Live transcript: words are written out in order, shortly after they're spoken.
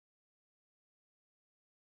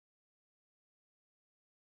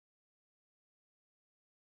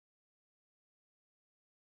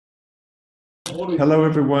Hello,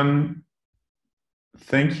 everyone.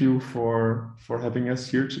 Thank you for having us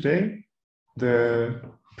here today. The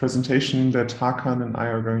presentation that Hakan and I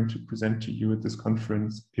are going to present to you at this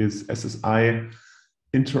conference is SSI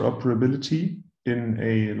Interoperability in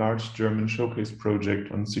a large German showcase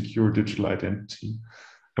project on secure digital identity.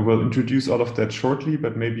 I will introduce all of that shortly,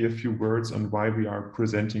 but maybe a few words on why we are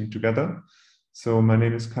presenting together. So my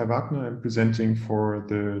name is Kai Wagner. I'm presenting for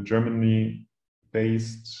the Germany-based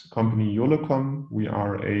company Yolocom. We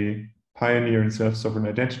are a pioneer in self-sovereign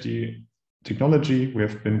identity technology. We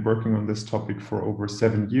have been working on this topic for over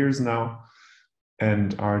 7 years now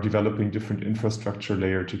and are developing different infrastructure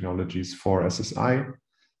layer technologies for SSI.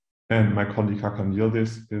 And my colleague Hakan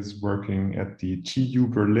Yildiz is working at the TU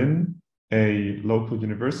Berlin, a local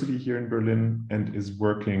university here in Berlin, and is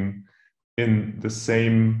working in the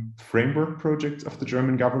same framework projects of the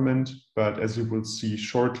German government. But as you will see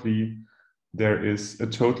shortly, there is a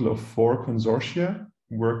total of 4 consortia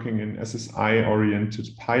working in SSI-oriented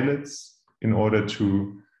pilots in order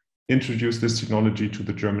to introduce this technology to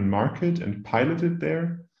the German market and pilot it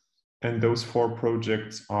there. And those 4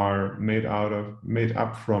 projects are made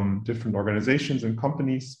up from different organizations and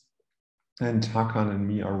companies. And Hakan and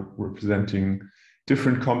me are representing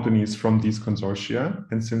different companies from these consortia.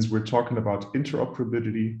 And since we're talking about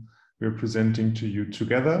interoperability, we're presenting to you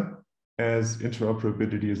together, as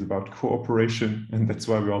interoperability is about cooperation, and that's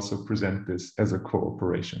why we also present this as a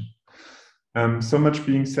cooperation. So much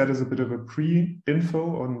being said as a bit of a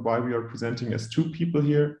pre-info on why we are presenting as 2 people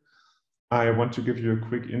here. I want to give you a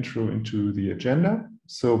quick intro into the agenda.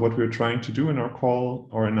 So what we're trying to do in our call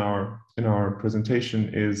or in our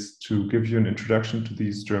presentation is to give you an introduction to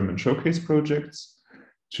these German showcase projects,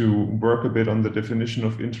 to work a bit on the definition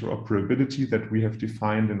of interoperability that we have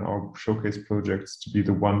defined in our showcase projects to be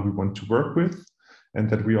the one we want to work with, and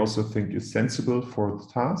that we also think is sensible for the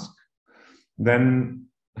task. Then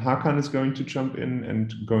Hakan is going to jump in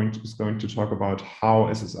and is going to talk about how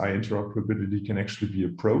SSI interoperability can actually be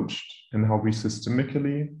approached and how we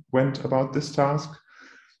systemically went about this task.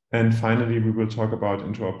 And finally, we will talk about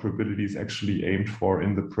interoperability is actually aimed for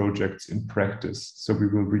in the projects in practice. So we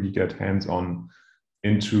will really get hands-on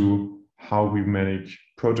into how we manage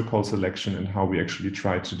protocol selection and how we actually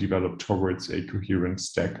try to develop towards a coherent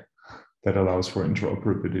stack that allows for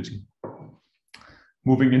interoperability.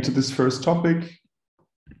 Moving into this first topic,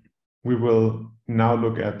 we will now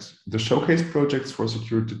look at the showcase projects for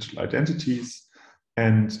secure digital identities.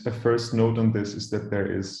 And a first note on this is that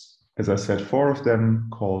there is, as I said, 4 of them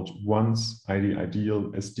called ONCE, ID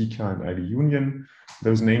Ideal, SDK, and ID Union.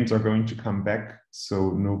 Those names are going to come back, so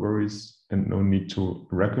no worries and no need to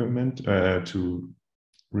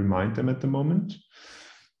remind them at the moment.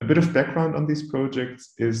 A bit of background on these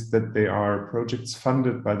projects is that they are projects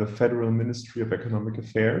funded by the Federal Ministry of Economic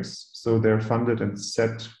Affairs. So they're funded and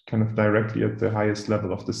set kind of directly at the highest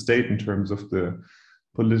level of the state in terms of the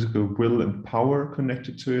political will and power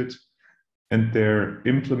connected to it. And they're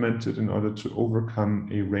implemented in order to overcome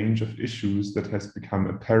a range of issues that has become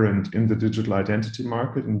apparent in the digital identity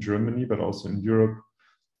market in Germany, but also in Europe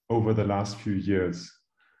over the last few years.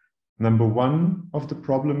 Number one of the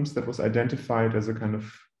problems that was identified as a kind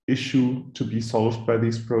of issue to be solved by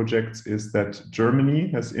these projects is that Germany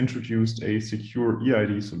has introduced a secure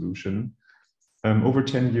eID solution over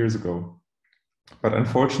 10 years ago. But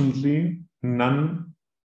unfortunately, none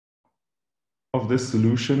of this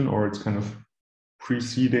solution or its kind of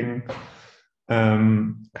preceding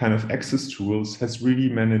kind of access tools has really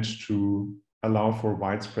managed to allow for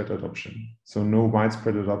widespread adoption. So no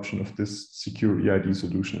widespread adoption of this secure eID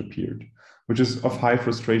solution appeared, which is of high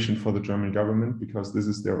frustration for the German government because this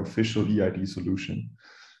is their official eID solution.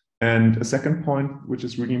 And a second point, which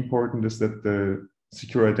is really important, is that the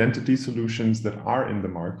secure identity solutions that are in the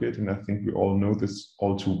market, and I think we all know this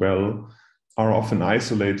all too well, are often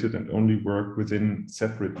isolated and only work within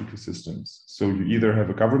separate ecosystems. So you either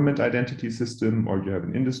have a government identity system or you have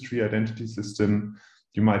an industry identity system.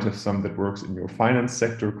 You might have some that works in your finance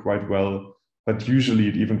sector quite well, but usually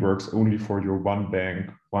it even works only for your one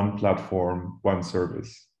bank, one platform, one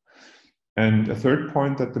service. And a third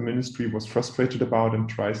point that the ministry was frustrated about and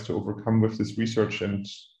tries to overcome with this research and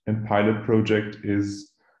pilot project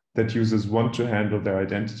is that users want to handle their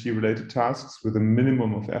identity-related tasks with a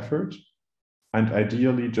minimum of effort and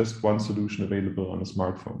ideally just one solution available on a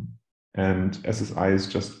smartphone. And SSI is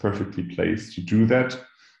just perfectly placed to do that,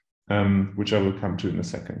 which I will come to in a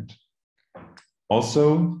second.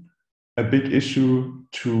 Also, a big issue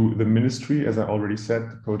to the ministry, as I already said,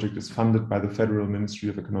 the project is funded by the Federal Ministry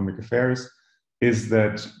of Economic Affairs, is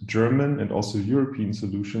that German and also European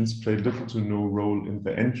solutions play little to no role in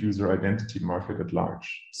the end user identity market at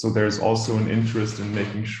large. So there's also an interest in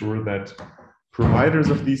making sure that providers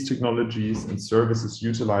of these technologies and services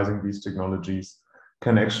utilizing these technologies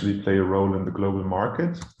can actually play a role in the global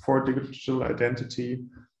market for digital identity.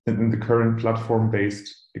 And in the current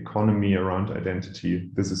platform-based economy around identity,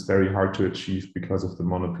 this is very hard to achieve because of the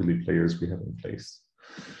monopoly players we have in place.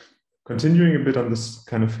 Continuing a bit on this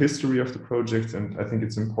kind of history of the project, and I think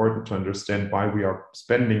it's important to understand why we are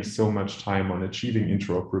spending so much time on achieving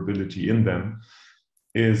interoperability in them,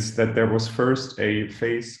 is that there was first a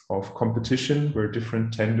phase of competition where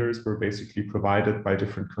different tenders were basically provided by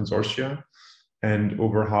different consortia. And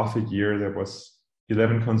over half a year, there was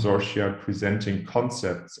 11 consortia presenting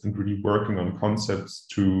concepts and really working on concepts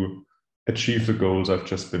to achieve the goals I've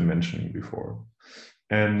just been mentioning before.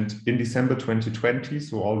 And in December 2020,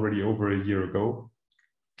 so already over a year ago,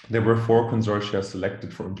 there were 4 consortia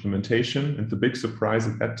selected for implementation. And the big surprise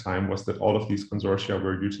at that time was that all of these consortia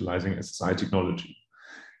were utilizing SSI technology.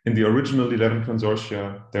 In the original 11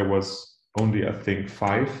 consortia, there was only, I think,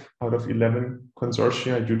 5 out of 11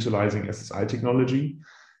 consortia utilizing SSI technology.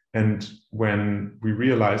 And when we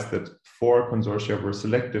realized that 4 consortia were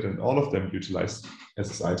selected and all of them utilized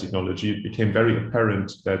SSI technology, it became very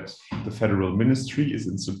apparent that the federal ministry is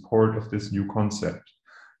in support of this new concept,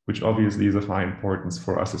 which obviously is of high importance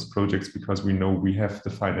for us as projects because we know we have the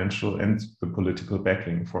financial and the political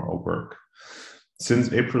backing for our work.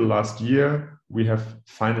 Since April last year, we have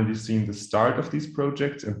finally seen the start of these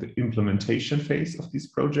projects and the implementation phase of these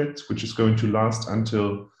projects, which is going to last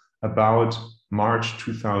until about March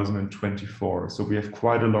 2024. So we have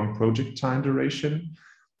quite a long project time duration.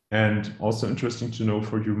 And also interesting to know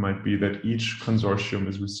for you might be that each consortium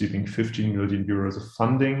is receiving 15 million euros of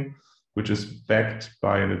funding, which is backed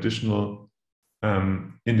by an additional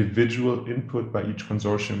individual input by each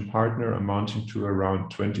consortium partner amounting to around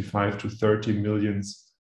 25 to 30 millions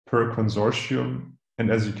per consortium. And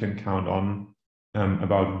as you can count on,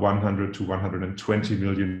 about 100 to 120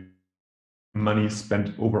 million money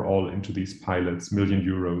spent overall into these pilots, million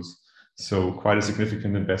euros. So quite a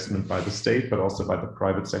significant investment by the state, but also by the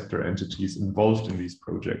private sector entities involved in these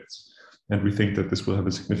projects. And we think that this will have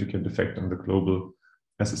a significant effect on the global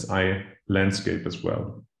SSI landscape as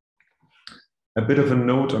well. A bit of a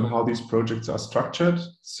note on how these projects are structured.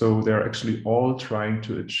 So they're actually all trying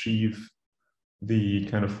to achieve the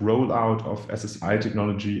kind of rollout of SSI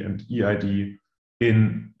technology and EID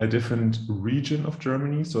in a different region of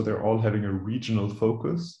Germany. So they're all having a regional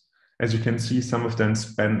focus. As you can see, some of them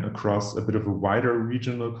span across a bit of a wider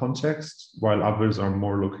regional context, while others are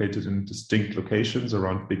more located in distinct locations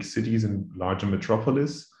around big cities and larger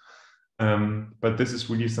metropolis. But this is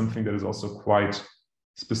really something that is also quite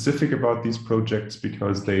specific about these projects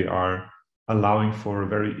because they are allowing for a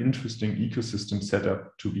very interesting ecosystem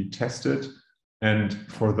setup to be tested. And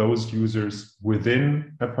for those users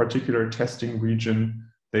within a particular testing region,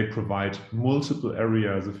 they provide multiple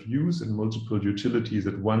areas of use and multiple utilities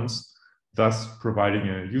at once, thus providing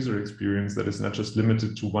a user experience that is not just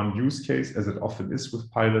limited to one use case, as it often is with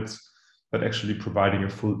pilots, but actually providing a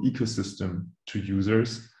full ecosystem to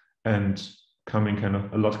users and coming kind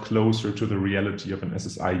of a lot closer to the reality of an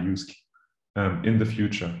SSI use in the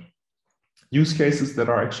future. Use cases that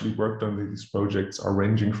are actually worked on these projects are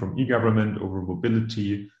ranging from e-government over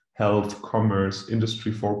mobility, health, commerce,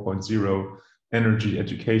 industry 4.0, energy,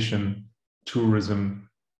 education, tourism,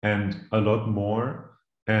 and a lot more.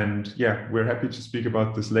 And yeah, we're happy to speak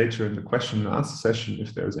about this later in the question and answer session.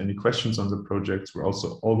 If there's any questions on the projects, we're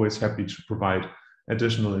also always happy to provide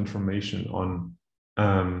additional information on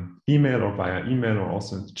email or via email or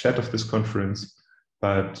also in the chat of this conference.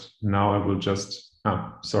 But now I will just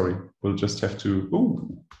we'll just have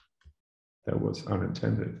to, that was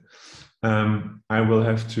unintended. I will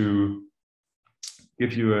have to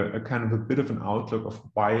give you a kind of a bit of an outlook of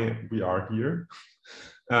why we are here,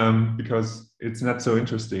 because it's not so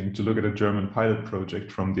interesting to look at a German pilot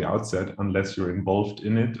project from the outset unless you're involved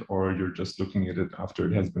in it or you're just looking at it after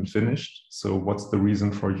it has been finished. So what's the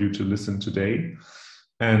reason for you to listen today?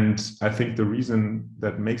 And I think the reason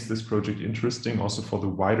that makes this project interesting also for the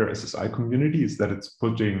wider SSI community is that it's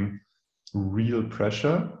putting real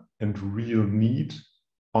pressure and real need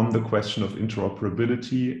on the question of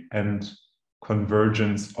interoperability and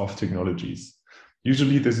convergence of technologies.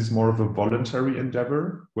 Usually this is more of a voluntary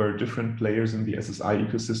endeavor where different players in the SSI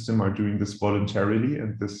ecosystem are doing this voluntarily.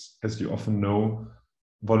 And this, as you often know,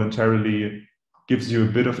 voluntarily gives you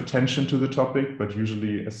a bit of attention to the topic, but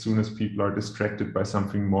usually as soon as people are distracted by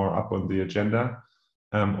something more up on the agenda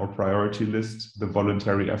or priority list, the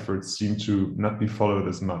voluntary efforts seem to not be followed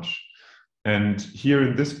as much. And here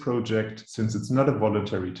in this project, since it's not a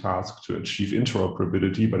voluntary task to achieve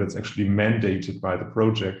interoperability, but it's actually mandated by the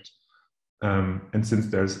project, and since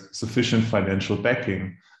there's sufficient financial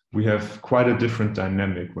backing, we have quite a different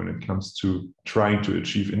dynamic when it comes to trying to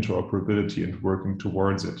achieve interoperability and working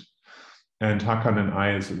towards it. And Hakan and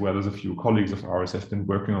I, as well as a few colleagues of ours, have been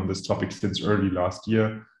working on this topic since early last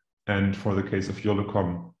year. And for the case of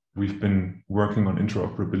Yolecom, we've been working on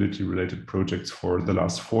interoperability related projects for the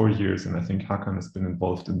last 4 years. And I think Hakan has been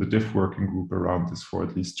involved in the diff working group around this for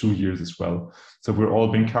at least 2 years as well. So we're all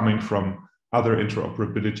been coming from other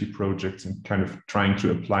interoperability projects and kind of trying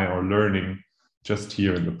to apply our learning just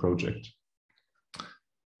here in the project.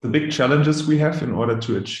 The big challenges we have in order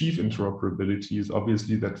to achieve interoperability is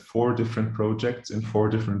obviously that 4 different projects in 4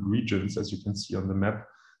 different regions, as you can see on the map,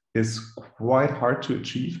 is quite hard to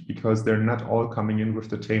achieve because they're not all coming in with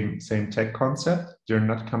the same tech concept. They're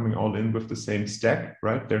not coming all in with the same stack,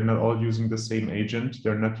 right? They're not all using the same agent.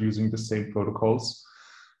 They're not using the same protocols,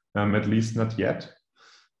 at least not yet.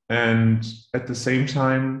 And at the same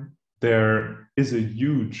time, there is a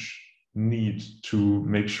huge need to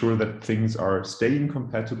make sure that things are staying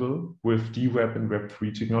compatible with DWeb and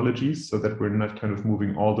Web3 technologies so that we're not kind of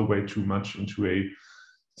moving all the way too much into a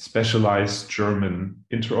specialized German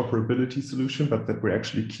interoperability solution, but that we're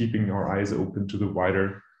actually keeping our eyes open to the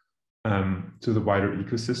wider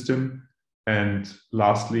ecosystem. And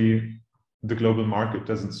lastly, the global market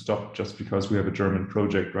doesn't stop just because we have a German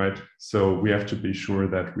project, right? So we have to be sure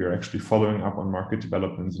that we are actually following up on market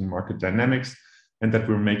developments and market dynamics, and that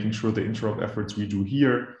we're making sure the interop efforts we do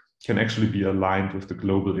here can actually be aligned with the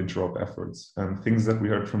global interop efforts. Things that we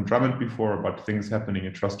heard from Drummond before about things happening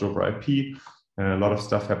in trust over IP, a lot of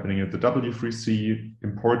stuff happening at the W3C,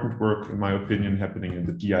 important work, in my opinion, happening in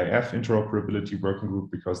the DIF interoperability working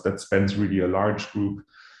group, because that spans really a large group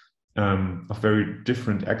of very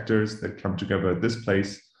different actors that come together at this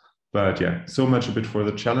place. But yeah, so much a bit for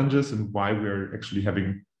the challenges and why we're actually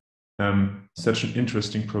having such an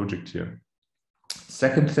interesting project here.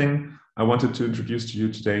 Second thing I wanted to introduce to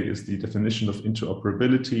you today is the definition of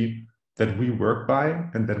interoperability that we work by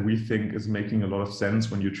and that we think is making a lot of sense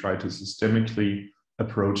when you try to systemically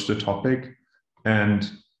approach the topic.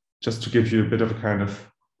 And just to give you a bit of a kind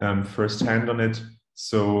of first hand on it,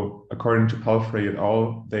 so according to Palfrey et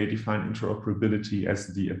al., they define interoperability as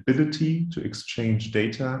the ability to exchange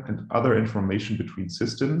data and other information between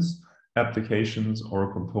systems, applications,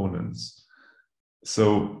 or components.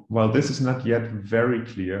 So while this is not yet very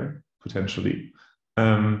clear, potentially,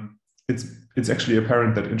 it's actually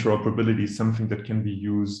apparent that interoperability is something that can be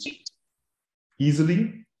used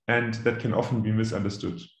easily and that can often be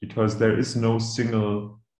misunderstood because there is no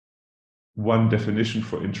single one definition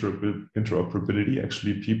for interoperability.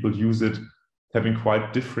 Actually, people use it having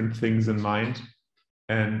quite different things in mind,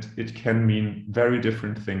 and it can mean very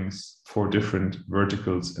different things for different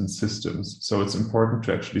verticals and systems. So it's important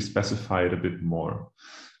to actually specify it a bit more.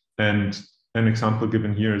 And an example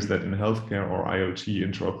given here is that in healthcare or IoT,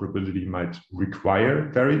 interoperability might require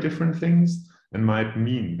very different things and might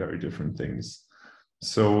mean very different things.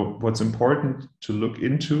 So what's important to look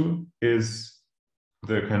into is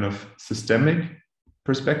the kind of systemic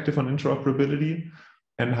perspective on interoperability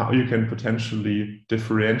and how you can potentially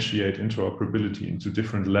differentiate interoperability into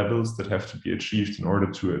different levels that have to be achieved in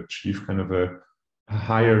order to achieve kind of a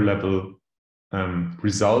higher level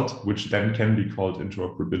result, which then can be called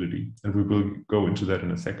interoperability. And we will go into that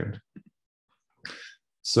in a second.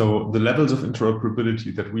 So the levels of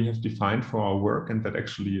interoperability that we have defined for our work and that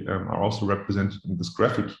actually are also represented in this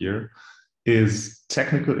graphic here is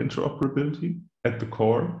technical interoperability at the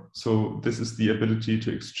core. So this is the ability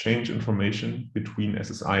to exchange information between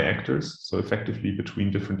SSI actors, so effectively between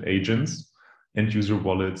different agents, end user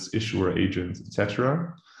wallets, issuer agents,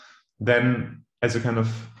 etc. Then as a kind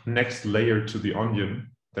of next layer to the onion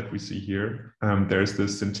that we see here, there's the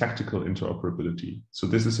syntactical interoperability. So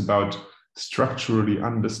this is about structurally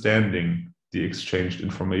understanding the exchanged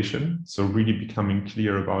information. So really becoming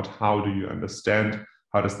clear about how do you understand,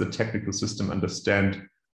 how does the technical system understand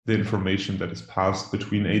the information that is passed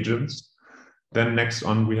between agents. Then next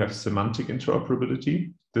on, we have semantic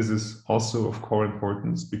interoperability. This is also of core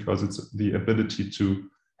importance because it's the ability to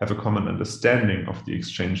have a common understanding of the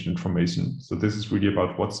exchanged information. So this is really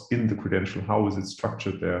about what's in the credential, how is it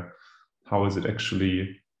structured there, how is it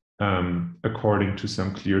actually according to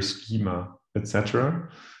some clear schema, etc.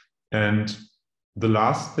 And the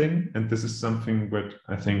last thing, and this is something that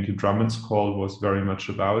I think Drummond's call was very much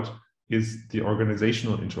about, is the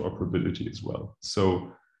organizational interoperability as well.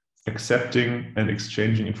 So accepting and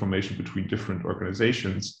exchanging information between different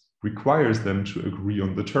organizations requires them to agree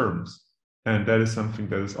on the terms. And that is something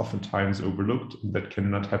that is oftentimes overlooked, that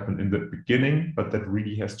cannot happen in the beginning, but that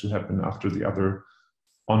really has to happen after the other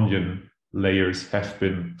onion layers have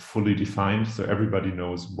been fully defined, so everybody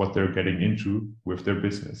knows what they're getting into with their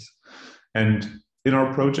business. And in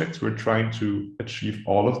our projects, we're trying to achieve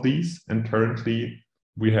all of these. And currently,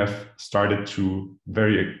 we have started to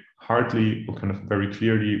very hardly or kind of very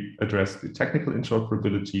clearly address the technical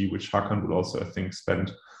interoperability, which Hakan will also, I think,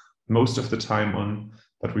 spend most of the time on.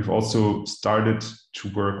 But we've also started to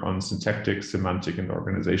work on syntactic, semantic, and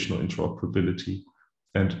organizational interoperability,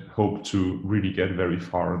 and hope to really get very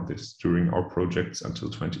far on this during our projects until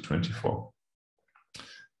 2024.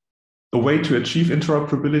 The way to achieve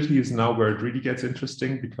interoperability is now where it really gets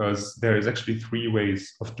interesting, because there is actually 3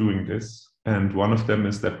 ways of doing this. And one of them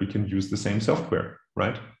is that we can use the same software,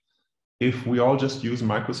 right? If we all just use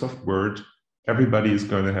Microsoft Word, everybody is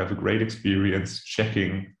going to have a great experience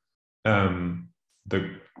checking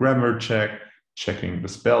the grammar check, checking the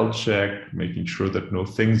spell check, making sure that no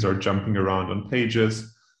things are jumping around on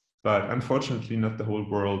pages. But unfortunately, not the whole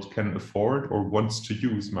world can afford or wants to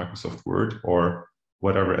use Microsoft Word or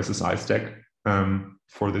whatever SSI stack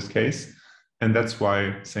for this case. And that's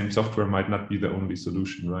why same software might not be the only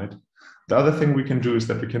solution, right? The other thing we can do is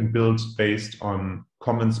that we can build based on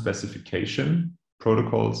common specification,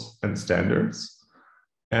 protocols, and standards.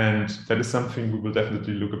 And that is something we will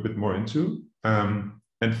definitely look a bit more into.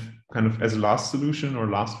 And kind of as a last solution or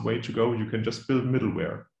last way to go, you can just build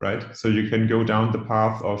middleware, right? So you can go down the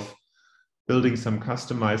path of building some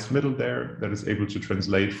customized middleware that is able to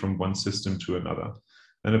translate from one system to another.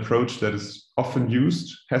 An approach that is often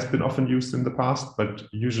used, has been often used in the past, but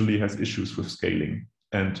usually has issues with scaling,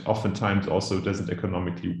 and oftentimes also doesn't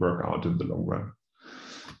economically work out in the long run.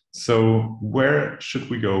 So where should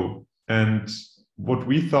we go? And what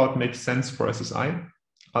we thought makes sense for SSI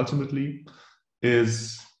ultimately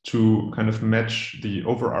is to kind of match the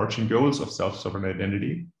overarching goals of self-sovereign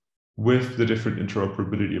identity with the different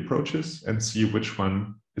interoperability approaches and see which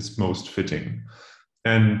one is most fitting.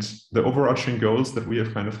 And the overarching goals that we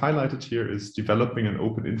have kind of highlighted here is developing an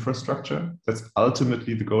open infrastructure. That's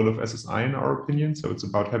ultimately the goal of SSI in our opinion. So it's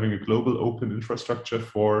about having a global open infrastructure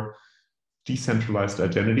for decentralized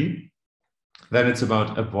identity. Then it's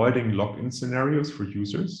about avoiding lock-in scenarios for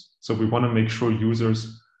users. So we want to make sure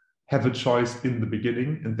users have a choice in the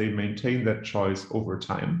beginning and they maintain that choice over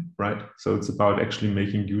time, right? So it's about actually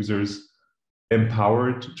making users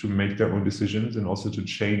empowered to make their own decisions and also to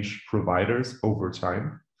change providers over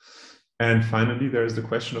time. And finally, there is the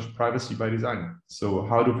question of privacy by design. So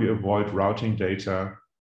how do we avoid routing data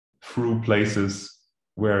through places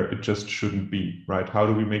where it just shouldn't be, right? How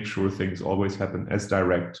do we make sure things always happen as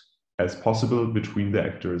direct as possible between the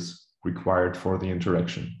actors required for the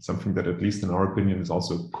interaction? Something that, at least in our opinion, is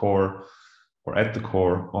also core or at the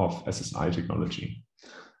core of SSI technology.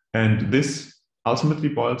 And this ultimately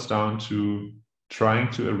boils down to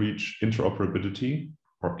trying to reach interoperability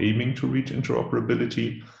or aiming to reach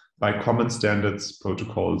interoperability by common standards,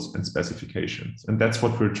 protocols, and specifications. And that's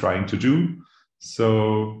what we're trying to do.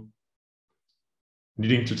 So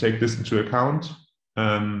needing to take this into account,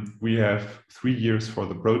 we have 3 years for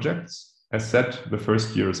the projects. As said, the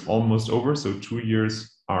first year is almost over, so 2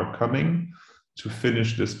 years are coming to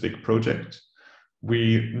finish this big project.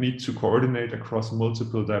 We need to coordinate across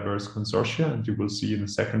multiple diverse consortia, and you will see in a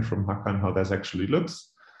second from Hakan how that actually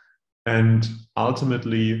looks. And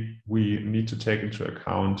ultimately, we need to take into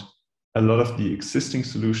account a lot of the existing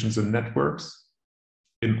solutions and networks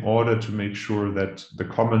in order to make sure that the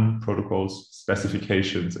common protocols,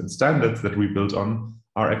 specifications, and standards that we build on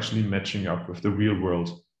are actually matching up with the real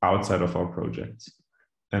world outside of our projects.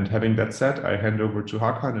 And having that said, I hand over to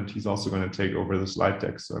Hakan, and he's also going to take over the slide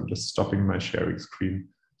deck. So I'm just stopping my sharing screen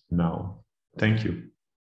now. Thank you.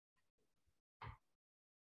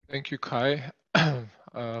 Thank you, Kai.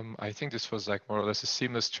 I think this was like more or less a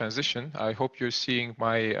seamless transition. I hope you're seeing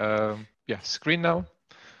my screen now.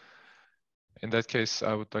 In that case,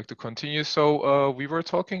 I would like to continue. So we were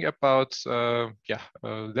talking about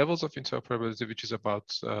levels of interoperability, which is about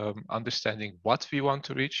understanding what we want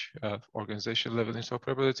to reach, organization level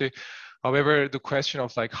interoperability. However, the question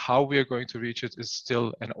of like how we are going to reach it is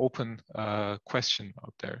still an open question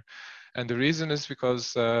out there. And the reason is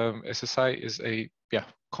because SSI is a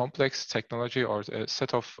complex technology or a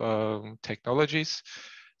set of technologies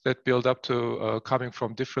that build up to coming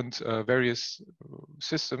from different various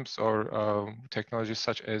systems or technologies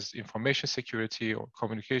such as information security or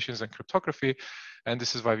communications and cryptography. And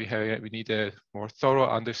this is why we need a more thorough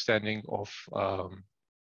understanding of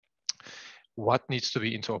what needs to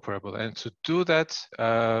be interoperable. And to do that,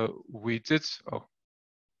 we did,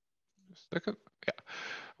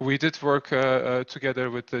 we did work together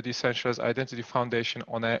with the Decentralized Identity Foundation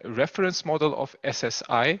on a reference model of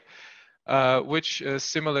SSI, which is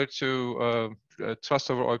similar to Trust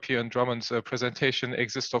over IP and Drummond's presentation,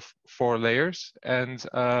 exists of 4 layers. And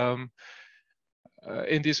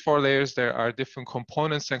in these 4 layers, there are different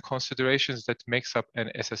components and considerations that makes up an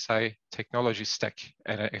SSI technology stack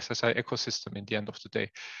and an SSI ecosystem in the end of the day.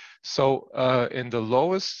 So in the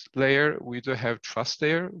lowest layer, we do have trust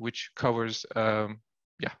layer, which covers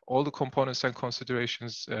all the components and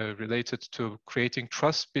considerations related to creating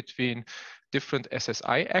trust between different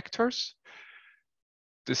SSI actors.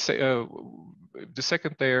 The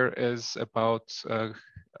second layer is about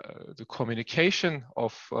the communication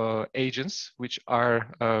of agents which are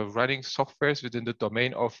running softwares within the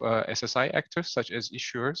domain of SSI actors, such as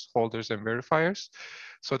issuers, holders, and verifiers,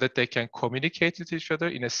 so that they can communicate with each other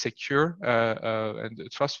in a secure and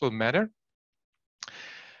trustful manner.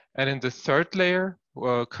 And in the third layer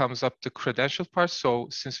comes up the credential part. So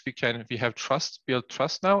since we have trust, build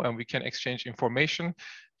trust now, and we can exchange information,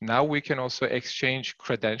 now we can also exchange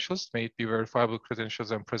credentials, may it be verifiable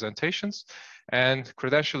credentials and presentations. And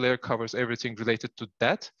credential layer covers everything related to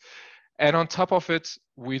that. And on top of it,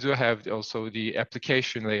 we do have also the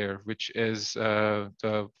application layer, which is the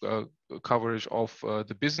coverage of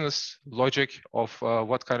the business logic of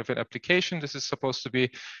what kind of an application this is supposed to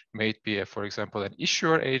be. May it be, for example, an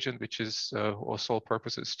issuer agent, which is also sole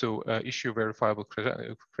purpose is to issue verifiable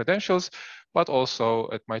credentials, but also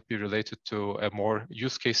it might be related to a more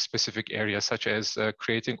use case specific area, such as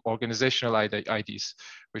creating organizational IDs,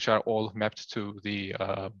 which are all mapped to the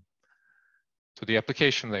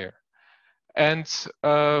application layer. And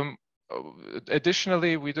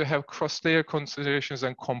additionally, we do have cross-layer considerations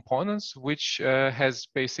and components, which has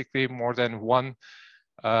basically more than one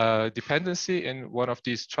dependency in one of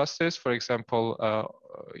these trust layers. For example,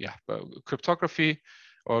 cryptography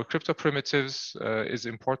or crypto primitives is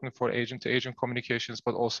important for agent-to-agent communications,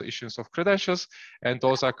 but also issuance of credentials, and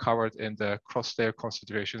those are covered in the cross-layer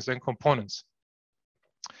considerations and components.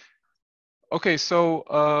 Okay,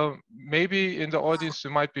 so maybe in the audience, you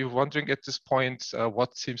might be wondering at this point,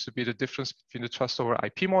 what seems to be the difference between the trust over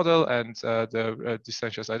IP model and the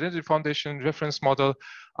Decentralized Identity Foundation reference model.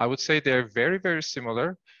 I would say they're very, very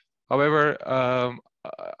similar. However,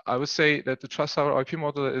 I would say that the trust over IP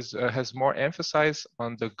model has more emphasis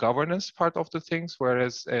on the governance part of the things,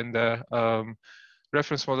 whereas in the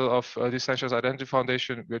reference model of Decentralized Identity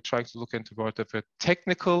Foundation, we're trying to look into more of a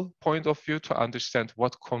technical point of view to understand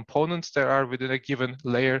what components there are within a given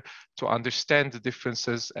layer, to understand the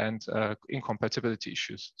differences and incompatibility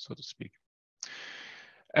issues, so to speak.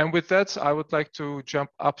 And with that, I would like to jump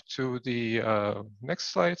up to the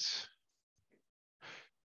next slide,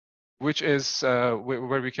 which is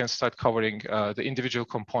where we can start covering the individual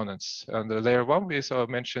components. And the layer 1 we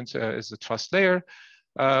mentioned is the trust layer,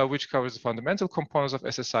 which covers the fundamental components of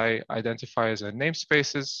SSI, identifiers and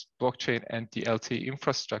namespaces, blockchain, and DLT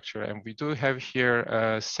infrastructure. And we do have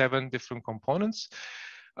here 7 different components.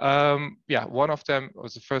 One of them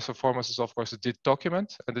was the first and foremost is, of course, the DID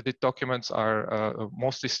document. And the DID documents are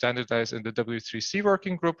mostly standardized in the W3C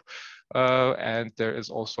working group. And there is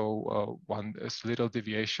also one little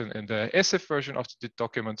deviation in the SF version of the DID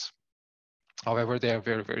documents. However, they are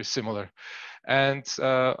very, very similar. And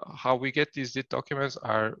how we get these DID documents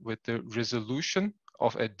are with the resolution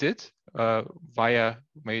of a DID via,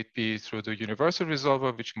 may it be through the universal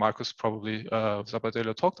resolver, which Marcus probably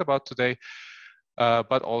Zabadello talked about today,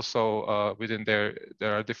 but also within there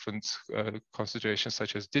are different considerations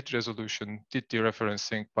such as DID resolution, DID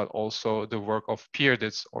dereferencing, but also the work of peer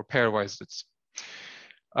DIDs or pairwise DIDs.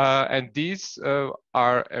 And these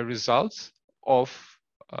are a result of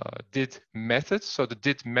DID methods. So the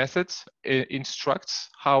DID method instructs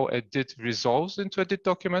how a DID resolves into a DID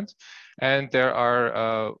document. And there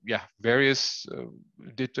are various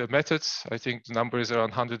DID methods. I think the number is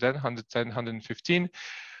around 110, 115.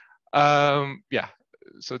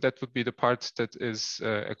 So that would be the part that is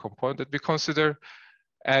a component that we consider.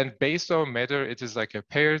 And based on whether it is like a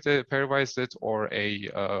pairwise DID or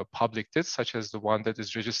a public DID, such as the one that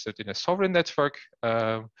is registered in a sovereign network,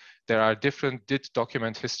 there are different DID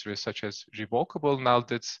document histories, such as revocable null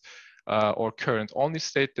DIDs or current only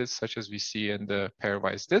state DIDs, such as we see in the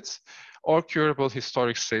pairwise DIDs, or curable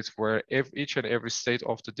historic states, where each and every state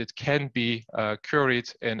of the DID can be queried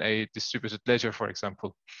in a distributed ledger, for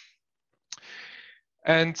example.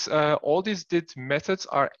 And all these DID methods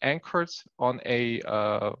are anchored on a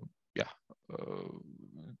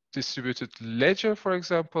distributed ledger, for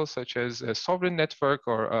example, such as a sovereign network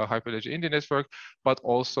or a Hyperledger India network, but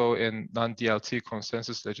also in non-DLT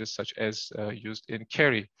consensus ledgers, such as used in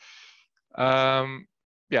Kerry.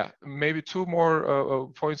 yeah, maybe two more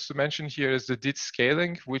points to mention here is the DID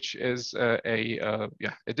scaling, which is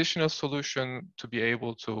additional solution to be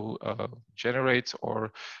able to generate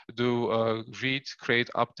or do read, create,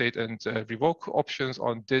 update, and revoke options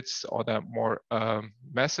on DIDs on a more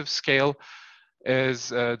massive scale. Is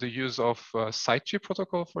the use of side-tree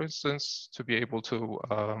protocol, for instance, to be able to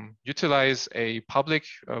utilize a public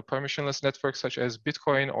permissionless network such as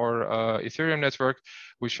Bitcoin or Ethereum network,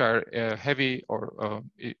 which are heavy or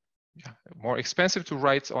more expensive to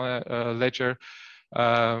write on a ledger.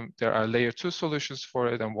 There are layer 2 solutions for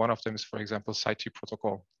it, and one of them is, for example, side-tree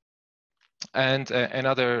protocol. And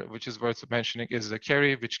another, which is worth mentioning, is the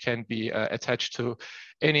carry, which can be attached to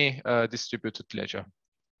any distributed ledger.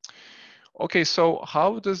 Okay, so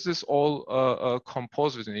how does this all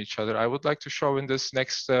compose within each other? I would like to show in this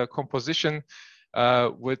next composition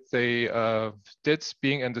with the DIDs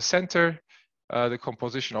being in the center, the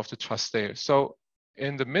composition of the trust layer. So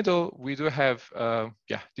in the middle, we do have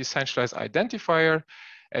decentralized identifier.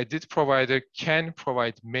 A DID provider can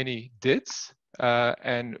provide many DIDs,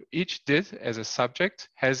 and each DID as a subject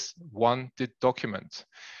has one DID document.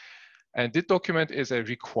 And DID document is a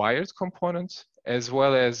required component, as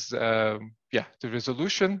well as the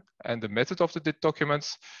resolution and the method of the DID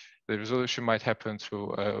documents. The resolution might happen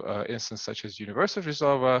through an instance such as universal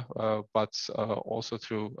resolver, but also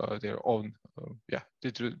through their own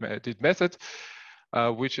DID method,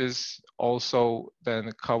 which is also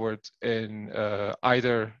then covered in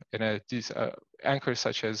either in a anchor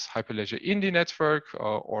such as Hyperledger Indy network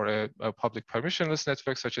or a public permissionless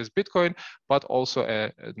network such as Bitcoin, but also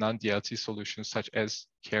a non-DLT solution such as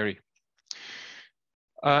Carry.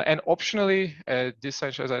 And optionally, a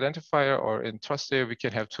decentralized identifier or in trust layer, we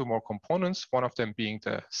can have two more components, one of them being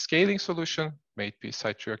the scaling solution, maybe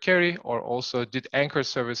side-tree or carry, or also DID anchor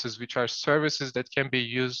services, which are services that can be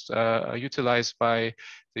used, utilized by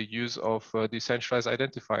the use of decentralized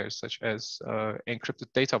identifiers, such as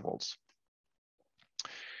encrypted data vaults.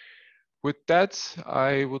 With that,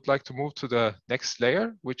 I would like to move to the next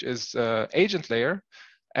layer, which is agent layer.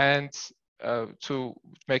 And to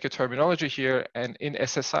make a terminology here, and in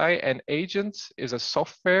SSI, an agent is a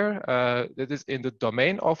software that is in the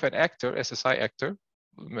domain of an actor, SSI actor,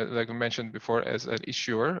 like I mentioned before, as an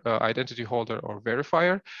issuer, identity holder, or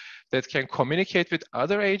verifier, that can communicate with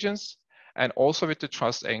other agents and also with the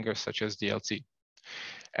trust anchors such as DLT.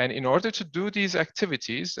 And in order to do these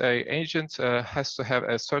activities, an agent has to have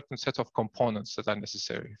a certain set of components that are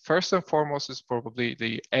necessary. First and foremost is probably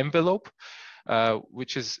the envelope,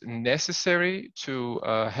 which is necessary to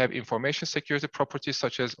have information security properties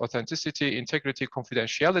such as authenticity, integrity,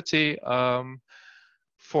 confidentiality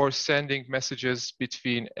for sending messages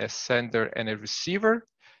between a sender and a receiver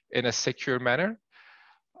in a secure manner.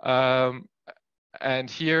 And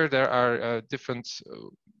here there are different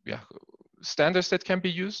standards that can be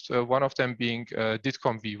used. One of them being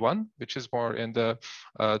DIDCOM v1, which is more in the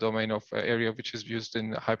domain of area which is used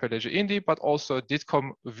in Hyperledger Indy, but also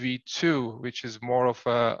DIDCOM v2, which is more of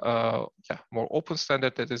a more open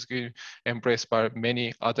standard that is embraced by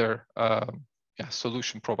many other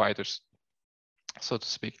solution providers, so to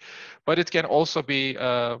speak. But it can also be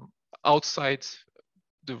outside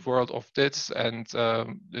the world of DIDs and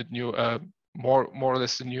the new more or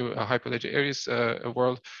less the new Hyperledger Aries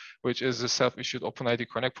world, which is a self-issued OpenID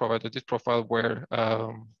Connect provider DID profile, where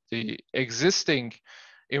the existing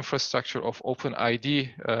infrastructure of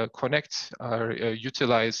OpenID Connect are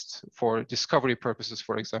utilized for discovery purposes,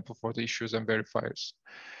 for example, for the issuers and verifiers.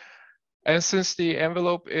 And since the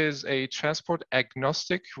envelope is a transport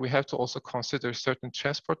agnostic, we have to also consider certain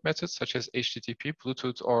transport methods such as HTTP,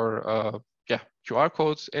 Bluetooth, or QR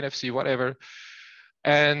codes, NFC, whatever.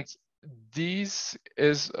 And these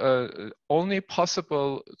is only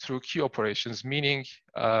possible through key operations, meaning,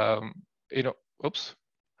 meaning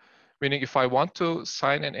if I want to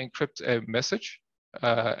sign and encrypt a message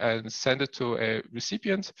and send it to a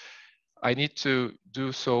recipient, I need to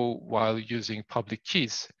do so while using public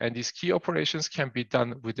keys. And these key operations can be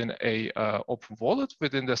done within a open wallet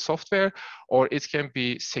within the software, or it can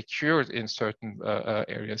be secured in certain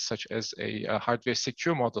areas, such as a hardware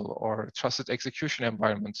secure model or trusted execution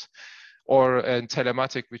environment, or in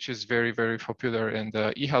telematic, which is very, very popular in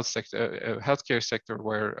the e-health sector, healthcare sector,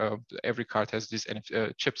 where every card has these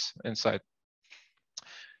chips inside.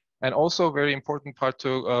 And also a very important part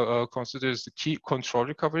to consider is the key control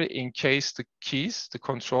recovery in case the keys, the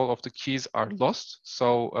control of the keys are lost.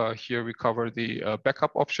 So here we cover the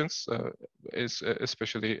backup options,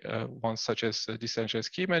 especially ones such as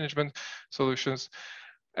decentralized key management solutions.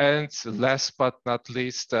 And last but not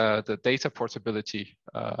least, the data portability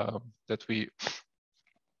that we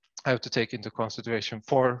have to take into consideration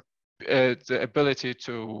for the ability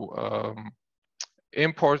to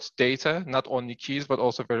import data, not only keys, but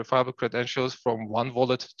also verifiable credentials from one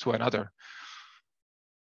wallet to another.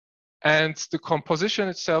 And the composition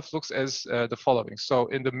itself looks as the following. So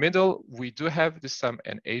in the middle, we do have this time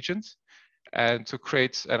an agent. And to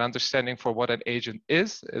create an understanding for what an agent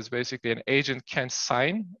is basically an agent can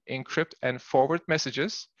sign, encrypt, and forward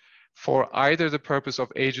messages for either the purpose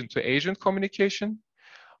of agent-to-agent communication,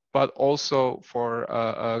 but also for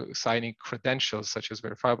signing credentials, such as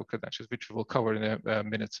verifiable credentials, which we will cover in a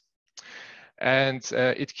minute. And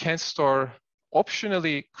it can store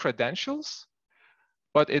optionally credentials,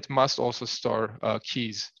 but it must also store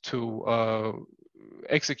keys to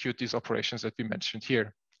execute these operations that we mentioned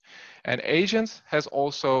here. An agent has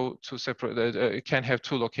also to separate, it can have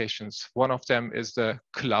two locations. One of them is the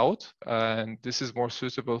cloud, and this is more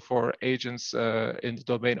suitable for agents in the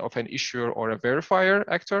domain of an issuer or a verifier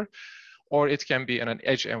actor, or it can be in an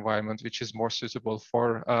edge environment, which is more suitable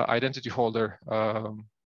for identity holder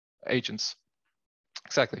agents.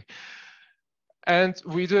 Exactly. And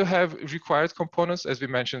we do have required components, as we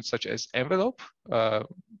mentioned, such as envelope.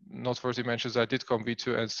 Noteworthy mentions are DITCOM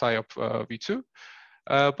v2 and SIOP v2.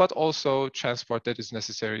 But also transport that is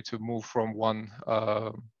necessary to move from one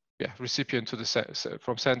recipient to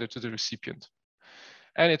from sender to the recipient.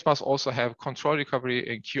 And it must also have control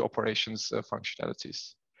recovery and key operations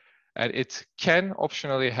functionalities. And it can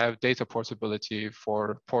optionally have data portability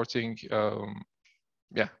for porting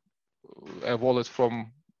a wallet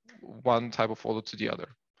from one type of wallet to the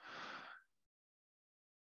other.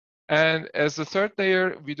 And as the third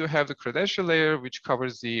layer, we do have the credential layer, which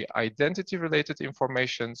covers the identity-related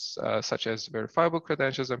informations, such as verifiable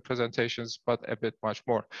credentials and presentations, but a bit much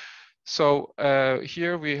more. So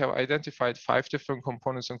here we have identified 5 different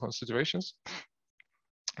components and considerations.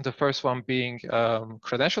 The first one being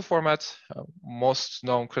credential format. Most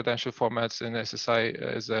known credential formats in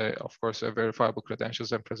SSI is, of course, verifiable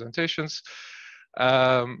credentials and presentations.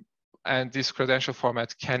 And this credential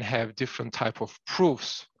format can have different type of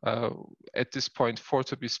proofs. At this point, for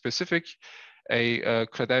to be specific, a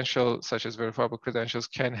credential such as verifiable credentials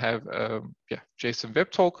can have JSON Web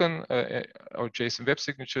Token or JSON Web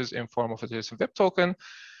Signatures in form of a JSON Web Token.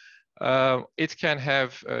 It can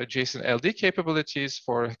have JSON LD capabilities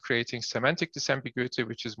for creating semantic disambiguity,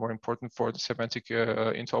 which is more important for the semantic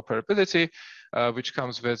interoperability, which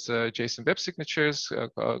comes with JSON Web Signatures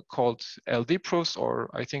called LD proofs, or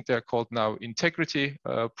I think they're called now integrity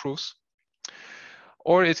proofs.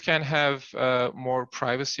 Or it can have more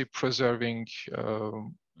privacy preserving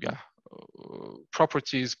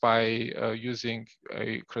properties by using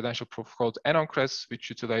a credential proof called AnonCreds, which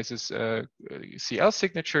utilizes CL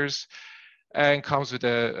signatures and comes with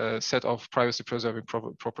a set of privacy preserving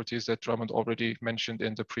properties that Drummond already mentioned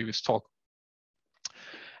in the previous talk.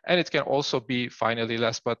 And it can also be, finally,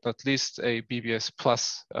 last but not least, a BBS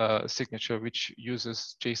plus signature, which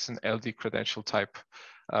uses JSON LD credential type,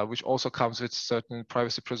 which also comes with certain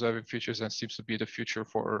privacy preserving features and seems to be the future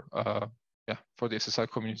for the SSI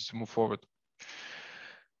community to move forward.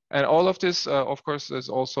 And all of this, of course, is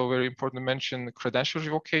also very important to mention credential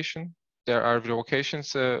revocation. There are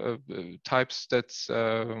revocations types that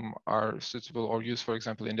are suitable or used, for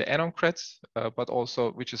example, in the AnonCreds, but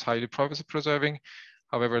also which is highly privacy preserving,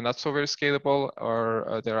 however, not so very scalable,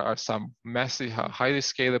 or there are some massive, highly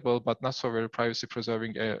scalable, but not so very privacy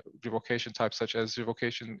preserving revocation types, such as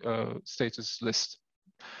revocation status list.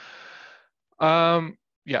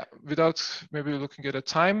 Without maybe looking at a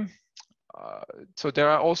time. So there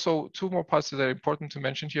are also 2 more parts that are important to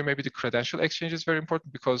mention here. Maybe the credential exchange is very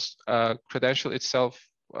important because credential itself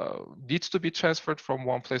needs to be transferred from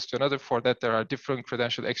one place to another. For that, there are different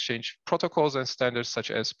credential exchange protocols and standards,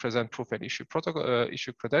 such as present proof and issue protocol,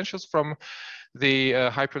 issue credentials from the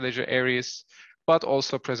Hyperledger areas, but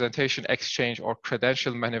also presentation exchange or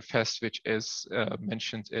credential manifest, which is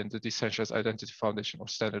mentioned in the Decentralized Identity Foundation or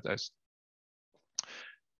standardized.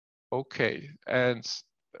 Okay, and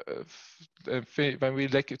when we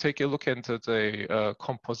take a look into the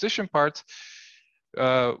composition part,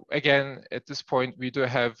 again, at this point, we do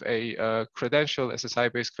have a credential,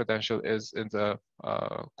 SSI-based credential is in the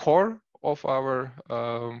core of our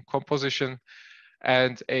composition,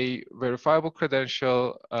 and a verifiable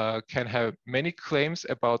credential can have many claims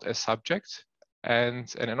about a subject,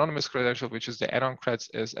 and an anonymous credential, which is the AnonCreds,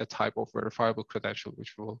 is a type of verifiable credential,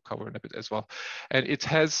 which we will cover in a bit as well. And it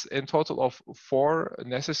has in total of 4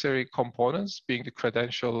 necessary components, being the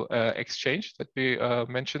credential exchange that we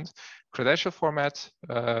mentioned, credential format,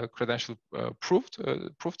 credential proof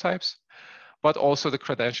types, but also the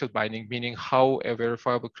credential binding, meaning how a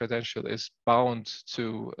verifiable credential is bound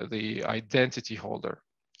to the identity holder.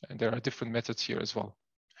 And there are different methods here as well.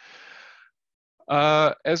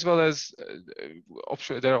 As well as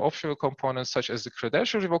there are optional components such as the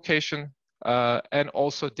credential revocation and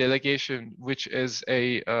also delegation, which is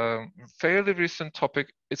a fairly recent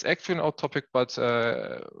topic. It's actually an old topic, but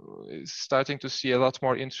starting to see a lot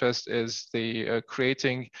more interest is the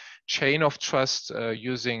creating chain of trust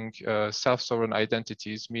using self-sovereign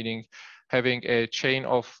identities, meaning having a chain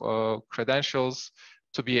of credentials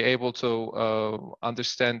to be able to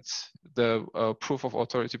understand the proof of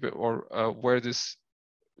authority or where this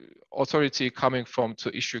authority coming from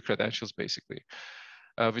to issue credentials, basically,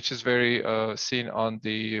 which is very seen on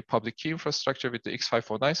the public key infrastructure with the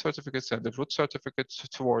X509 certificates and the root certificates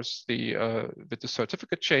towards the with the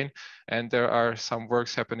certificate chain. And there are some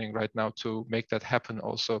works happening right now to make that happen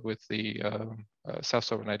also with the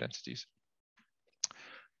self-sovereign identities.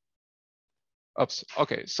 Oops.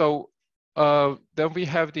 Okay, so then we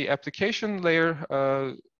have the application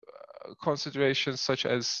layer considerations such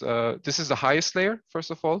as, this is the highest layer,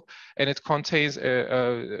 first of all, and it contains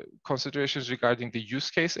considerations regarding the use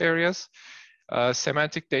case areas,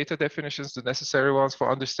 semantic data definitions, the necessary ones for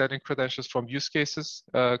understanding credentials from use cases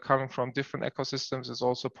coming from different ecosystems is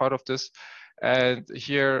also part of this. And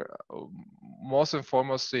here, most and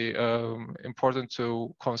foremostly important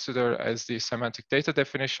to consider as the semantic data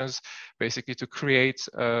definitions, basically to create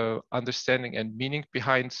understanding and meaning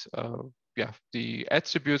behind the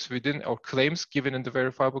attributes within or claims given in the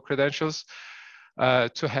verifiable credentials,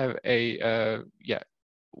 to have a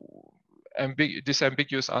this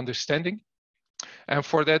ambiguous understanding. And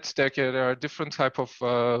for that, there are different type of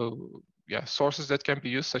sources that can be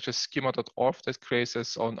used, such as schema.org that creates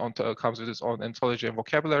its own comes with its own ontology and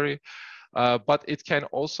vocabulary. But it can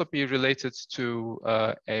also be related to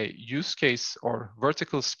a use case or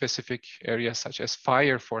vertical specific area, such as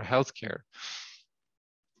FHIR for healthcare,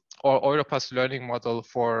 or Europass learning model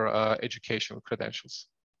for educational credentials.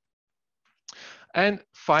 And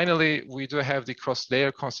finally, we do have the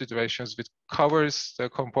cross-layer considerations, which covers the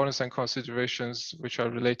components and considerations which are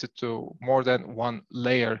related to more than one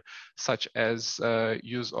layer, such as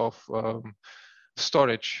use of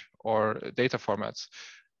storage or data formats.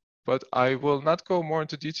 But I will not go more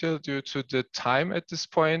into detail due to the time at this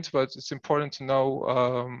point, but it's important to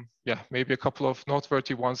know, maybe a couple of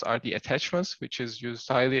noteworthy ones are the attachments, which is used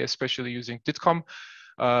highly, especially using DITCOM,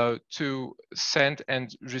 to send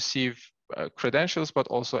and receive credentials, but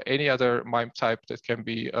also any other MIME type that can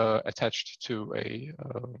be attached to a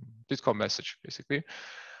DITCOM message, basically.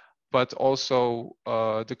 But also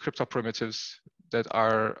the crypto primitives that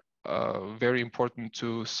are very important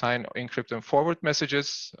to sign, encrypt, and forward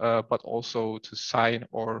messages, but also to sign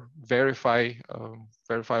or verify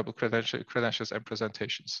verifiable credentials and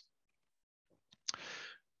presentations.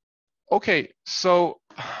 Okay, so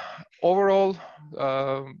overall,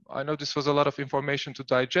 I know this was a lot of information to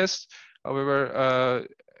digest. However,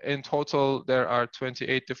 in total, there are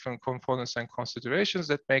 28 different components and considerations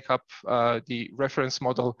that make up the reference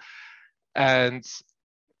model. And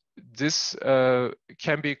this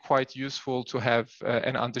can be quite useful to have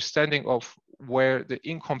an understanding of where the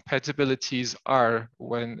incompatibilities are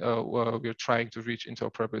when we're trying to reach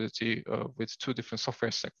interoperability with two different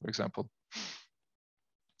software stacks, for example.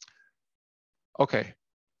 Okay,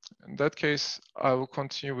 in that case, I will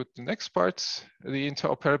continue with the next part, the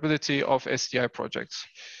interoperability of SDI projects.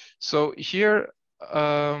 So here,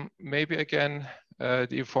 maybe again,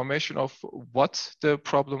 the information of what the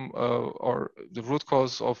problem or the root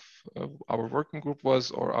cause of our working group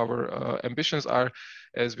was, or our ambitions are,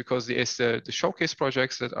 is because the showcase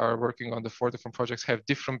projects that are working on the 4 different projects have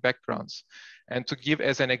different backgrounds. And to give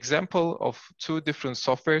as an example of 2 different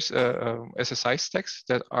softwares, SSI stacks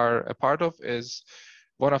that are a part of, is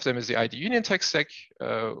one of them is the ID Union Tech stack,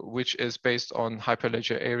 which is based on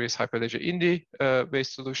Hyperledger Aries, Hyperledger Indy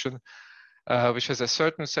based solution, which has a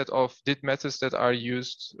certain set of DID methods that are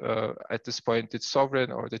used at this point. DID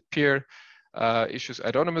sovereign or DID peer issues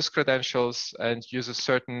anonymous credentials and uses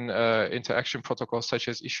certain interaction protocols such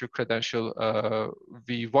as issue credential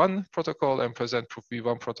v1 protocol and present proof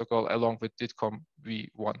v1 protocol along with DIDCOM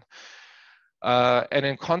v1. And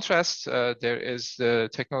in contrast, there is the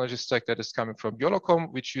technology stack that is coming from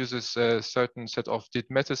YOLOCOM, which uses a certain set of DID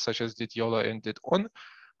methods such as DID YOLO and DID ON.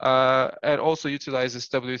 And also utilizes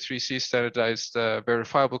W3C standardized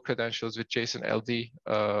verifiable credentials with JSON LD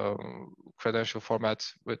credential format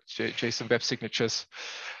with JSON web signatures.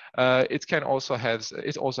 It also has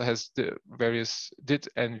the various DIT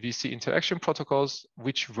and VC interaction protocols,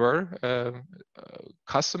 which were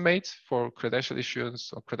custom made for credential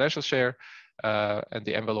issuance or credential share, and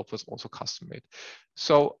the envelope was also custom made.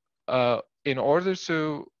 So in order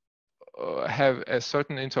to have a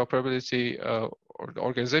certain interoperability or the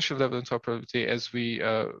organization level interoperability as we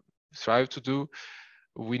strive to do,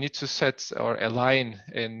 we need to set or align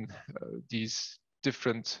in these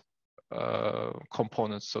different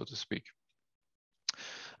components, so to speak.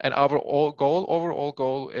 And our overall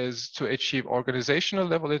goal is to achieve organizational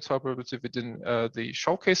level interoperability within the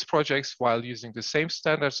showcase projects while using the same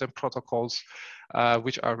standards and protocols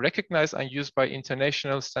which are recognized and used by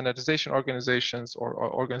international standardization organizations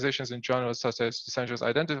or organizations in general, such as the Decentralized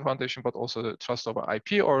Identity Foundation, but also the Trust over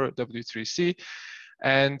IP or W3C.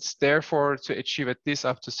 And therefore, to achieve at least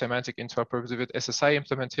up to semantic interoperability with SSI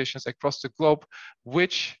implementations across the globe,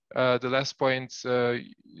 which the last point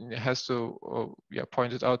has to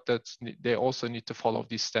point it out that they also need to follow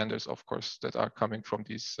these standards, of course, that are coming from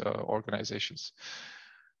these organizations.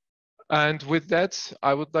 And with that,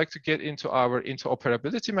 I would like to get into our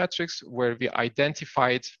interoperability metrics, where we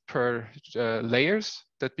identified per layers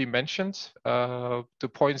that we mentioned, the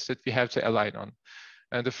points that we have to align on.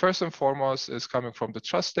 And the first and foremost is coming from the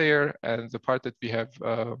trust layer, and the part that we have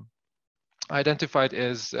identified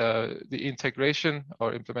is the integration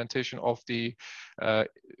or implementation of the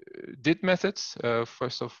DIT methods,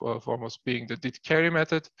 first of foremost being the DIT carry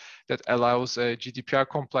method that allows a GDPR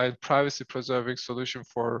compliant privacy preserving solution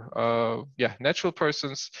for natural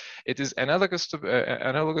persons. It is analogous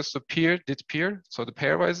to peer, DIT peer, so the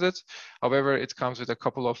pairwise DIT. However, it comes with a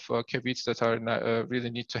couple of caveats that are really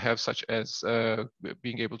need to have, such as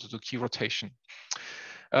being able to do key rotation.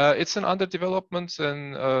 It's an under development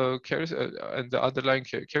and the underlying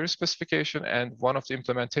carry specification, and one of the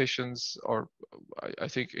implementations, or I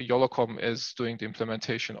think Yolocom is doing the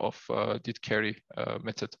implementation of DIT carry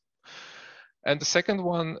method. And the second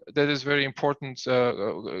one that is very important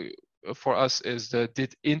for us is the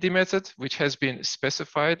DIT Indy method, which has been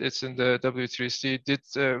specified. It's in the W3C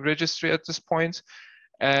DIT registry at this point,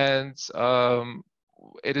 and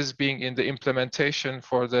it is being in the implementation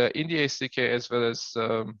for the Indy SDK as well as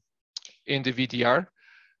in the VDR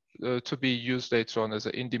to be used later on as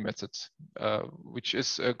an Indy method, which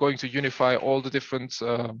is going to unify all the different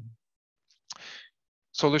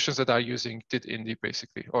solutions that are using DIT Indy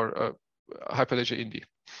basically, or Hyperledger Indy.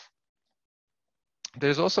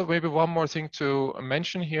 There's also maybe one more thing to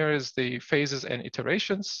mention here is the phases and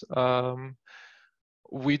iterations.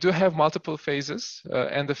 We do have multiple phases,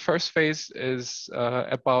 and the first phase is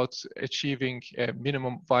about achieving a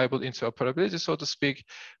minimum viable interoperability, so to speak.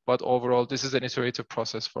 But overall, this is an iterative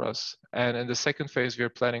process for us. And in the second phase, we are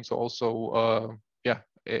planning to also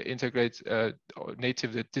integrate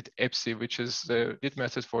native DIT EPSI, which is the DIT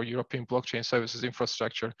method for European blockchain services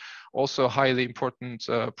infrastructure. Also a highly important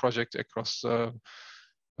project across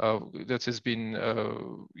that has been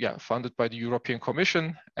funded by the European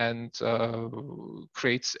Commission and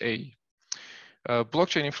creates a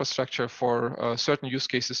blockchain infrastructure for certain use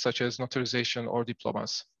cases such as notarization or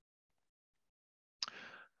diplomas.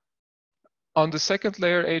 On the second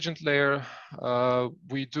layer, agent layer,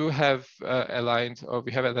 we do have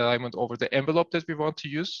we have an alignment over the envelope that we want to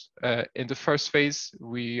use. In the first phase,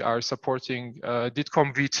 we are supporting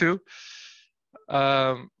DITCOM v2,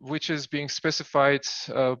 which is being specified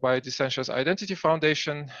by the Decentralized Identity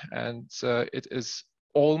Foundation, and it is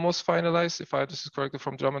almost finalized, if I understood correctly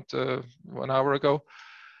from Drummond 1 hour ago.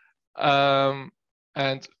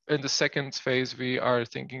 And in the second phase, we are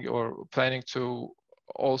thinking or planning to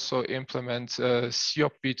also implement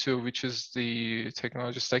COP v2, which is the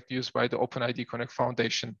technology stack used by the OpenID Connect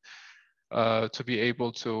Foundation to be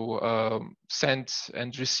able to send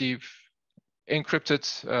and receive encrypted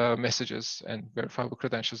messages and verifiable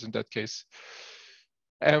credentials in that case.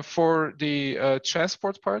 And for the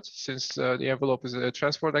transport part, since the envelope is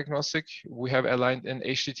transport agnostic, we have aligned in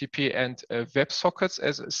HTTP and WebSockets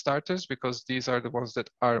as starters, because these are the ones that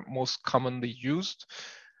are most commonly used.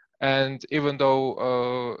 And even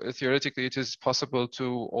though theoretically it is possible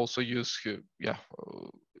to also use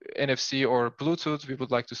NFC or Bluetooth, we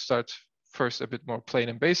would like to start first a bit more plain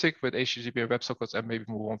and basic with HTTP or WebSockets, and maybe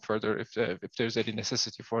move on further if there's any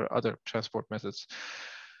necessity for other transport methods.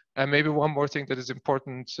 And maybe one more thing that is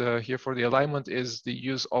important here for the alignment is the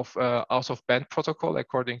use of out-of-band protocol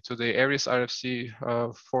according to the ARIES RFC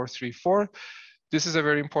 434. This is a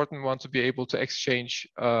very important one to be able to exchange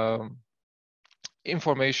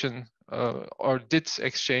information or DIT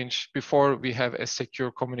exchange before we have a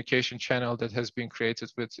secure communication channel that has been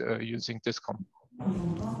created with using DITCOM.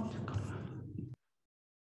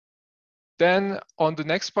 Then on the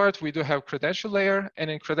next part, we do have credential layer. And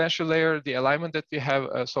in credential layer, the alignment that we have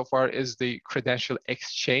so far is the credential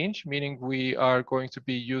exchange, meaning we are going to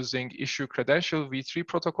be using issue credential v3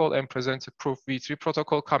 protocol and present proof v3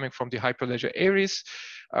 protocol coming from the Hyperledger Aries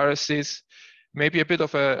RSCs. Maybe a bit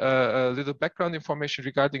of a little background information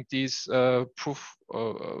regarding these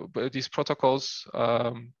these protocols.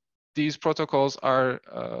 These protocols are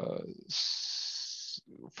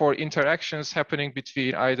for interactions happening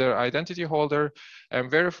between either identity holder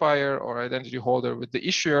and verifier or identity holder with the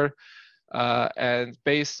issuer. And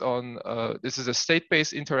based on, this is a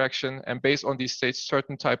state-based interaction, and based on these states,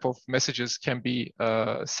 certain type of messages can be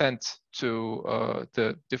sent to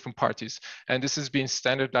the different parties. And this has been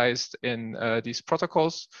standardized in these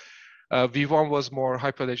protocols. V1 was more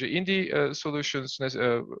Hyperledger Indy solutions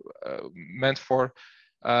meant for.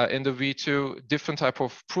 In the V2, different type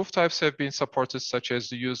of proof types have been supported, such as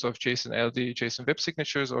the use of JSON LD, JSON Web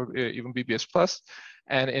Signatures, or even BBS Plus.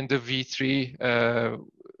 And in the V3,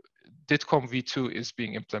 DITCOM V2 is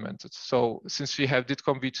being implemented. So since we have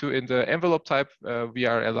DITCOM V2 in the envelope type, we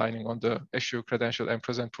are aligning on the issue, credential, and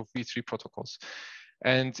present proof V3 protocols.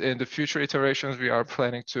 And in the future iterations, we are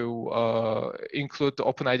planning to include the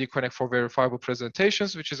OpenID Connect for verifiable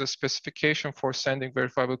presentations, which is a specification for sending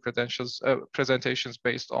verifiable credentials presentations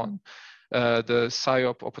based on the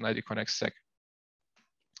SIOP OpenID Connect SEC.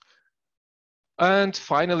 And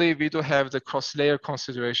finally, we do have the cross-layer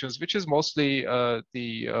considerations, which is mostly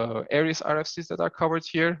the Aries RFCs that are covered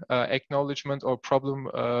here, acknowledgement or problem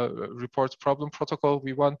report problem protocol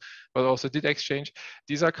V1, but also DID exchange.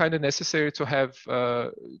 These are kind of necessary to have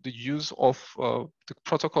the use of the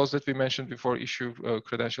protocols that we mentioned before, issue,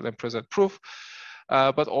 credential, and present proof.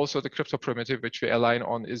 But also the crypto primitive, which we align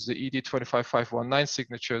on, is the ED 25519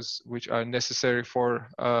 signatures, which are necessary for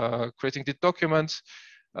creating the document,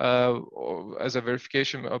 as a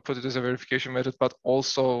verification, put it as a verification method, but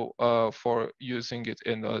also for using it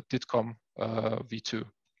in a DITCOM V2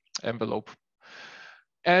 envelope.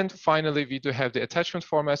 And finally, we do have the attachment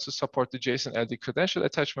formats to support the JSON LD credential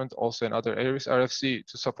attachment, also in other Aries RFC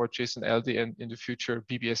to support JSON LD and in the future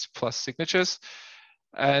BBS Plus signatures.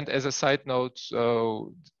 And as a side note,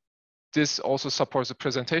 this also supports the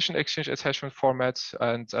presentation exchange attachment format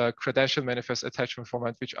and credential manifest attachment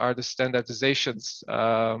format, which are the standardizations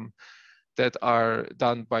that are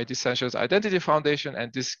done by Decentralized Identity Foundation.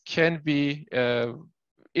 And this can be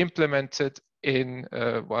implemented in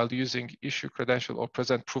while using issue, credential, or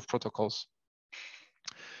present proof protocols.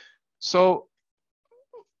 So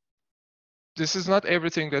this is not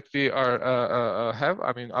everything that we are have.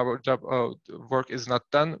 I mean, our job work is not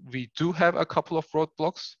done. We do have a couple of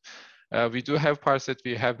roadblocks. We do have parts that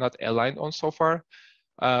we have not aligned on so far.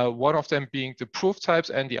 One of them being the proof types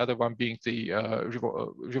and the other one being the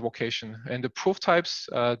revocation. And the proof types,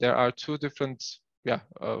 there are two different,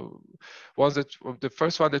 ones that, the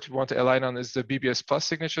first one that we want to align on is the BBS Plus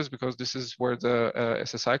signatures, because this is where the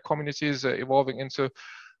SSI community is evolving into.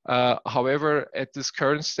 However, at this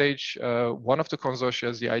current stage, one of the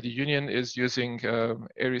consortia, the ID Union, is using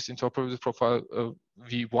Aries Interoperability Profile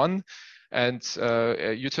V1 and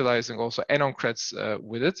utilizing also anon creds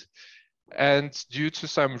with it. And due to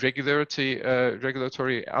some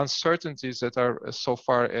regulatory uncertainties that are so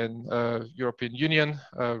far in European Union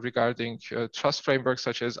regarding trust frameworks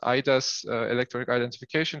such as IDAS, Electronic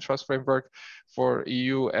Identification Trust Framework for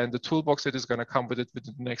EU, and the toolbox that is going to come with it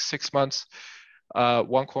within the next 6 months,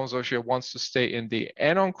 one consortium wants to stay in the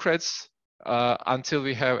anon creds until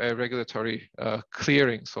we have a regulatory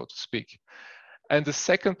clearing, so to speak. And the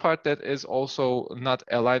second part that is also not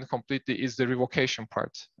aligned completely is the revocation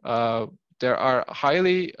part. There are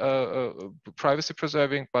highly privacy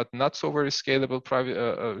preserving, but not so very scalable private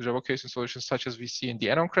revocation solutions, such as we see in the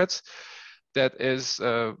anon creds, that is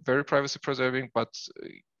very privacy preserving, but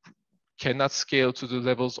cannot scale to the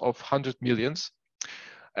levels of 100 millions.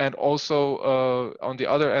 And also on the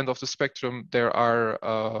other end of the spectrum, there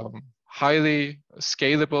are highly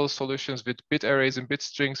scalable solutions with bit arrays and bit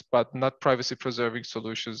strings, but not privacy preserving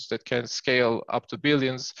solutions that can scale up to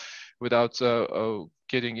billions without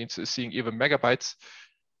getting into seeing even megabytes.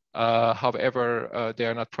 However, they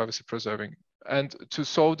are not privacy preserving. And to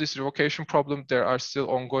solve this revocation problem, there are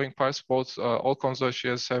still ongoing parts. Both all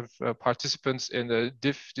consortia have participants in the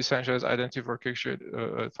DIF, Decentralized Identity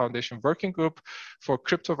Foundation Working Group, for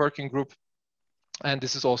crypto working group, and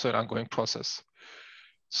this is also an ongoing process.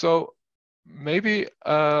 So maybe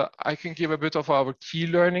I can give a bit of our key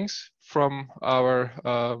learnings from our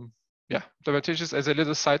implementations. As a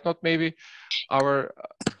little side note, maybe our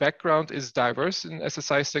background is diverse in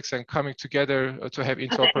SSI stacks and coming together to have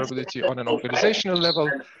interoperability on an organizational level.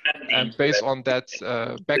 And based on that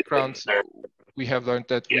background, we have learned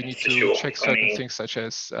that we need to check certain things such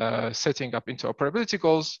as setting up interoperability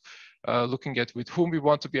goals, looking at with whom we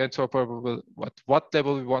want to be interoperable, what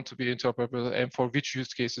level we want to be interoperable, and for which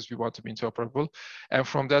use cases we want to be interoperable. And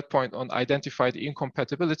from that point on, identify the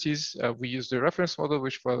incompatibilities. We use the reference model,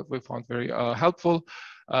 which we found very helpful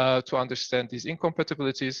to understand these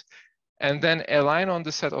incompatibilities, and then align on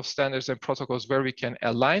the set of standards and protocols where we can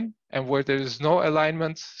align, and where there is no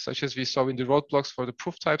alignment, such as we saw in the roadblocks for the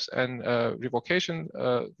proof types and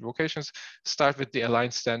revocations, start with the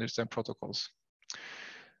aligned standards and protocols.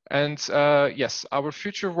 And yes, our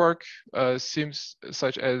future work seems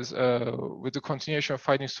such as with the continuation of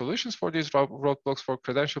finding solutions for these roadblocks for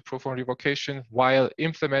credential proof and revocation, while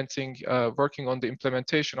implementing, working on the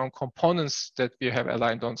implementation on components that we have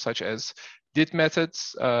aligned on, such as DID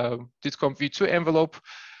methods, DIDCOM v2 envelope,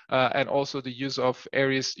 and also the use of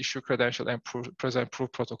ARIES issue credential and present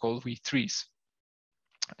proof protocol v3s.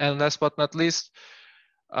 And last but not least,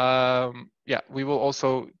 we will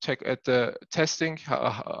also check at the testing,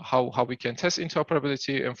 how we can test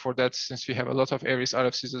interoperability. And for that, since we have a lot of ARIES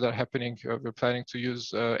RFCs that are happening, we're planning to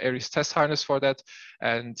use ARIES test harness for that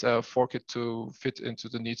and fork it to fit into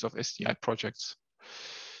the needs of SDI projects.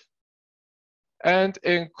 And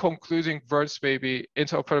in concluding words, maybe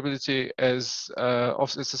interoperability as of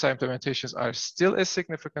SSI implementations are still a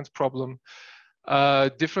significant problem.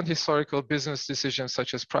 Different historical business decisions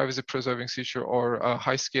such as privacy preserving feature or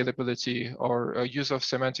high scalability or use of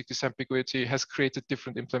semantic disambiguity has created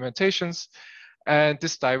different implementations. And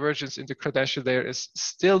this divergence in the credential layer is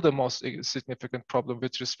still the most significant problem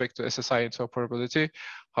with respect to SSI interoperability.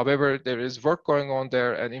 However, there is work going on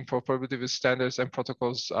there, and interoperability with standards and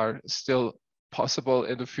protocols are still possible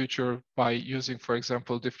in the future by using, for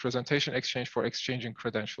example, diff presentation exchange for exchanging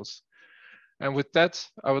credentials. And with that,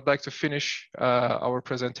 I would like to finish our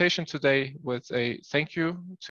presentation today with a thank you